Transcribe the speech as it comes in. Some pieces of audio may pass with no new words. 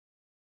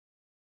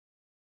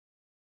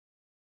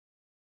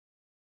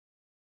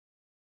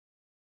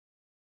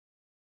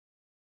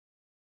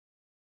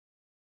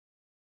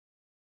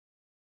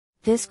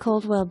This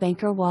Coldwell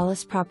Banker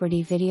Wallace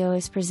property video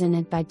is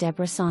presented by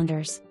Deborah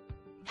Saunders.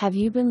 Have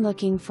you been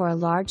looking for a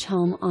large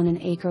home on an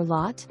acre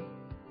lot?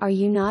 Are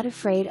you not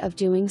afraid of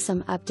doing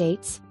some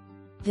updates?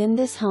 Then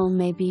this home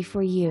may be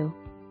for you.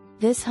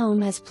 This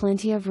home has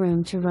plenty of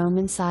room to roam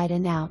inside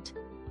and out.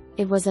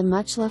 It was a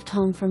much-loved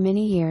home for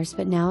many years,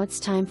 but now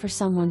it's time for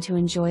someone to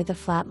enjoy the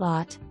flat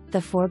lot,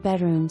 the 4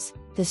 bedrooms,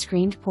 the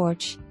screened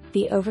porch,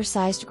 the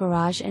oversized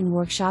garage and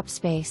workshop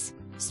space,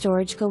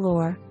 storage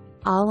galore,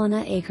 all on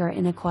an acre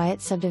in a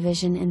quiet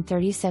subdivision in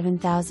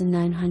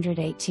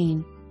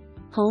 37,918.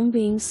 Home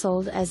being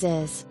sold as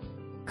is.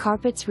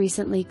 Carpets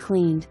recently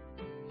cleaned.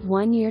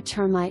 1-year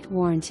termite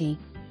warranty.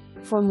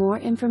 For more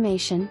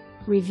information,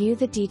 review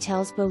the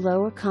details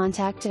below or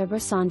contact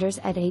Deborah Saunders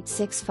at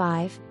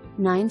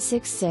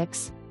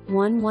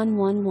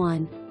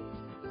 865-966-1111.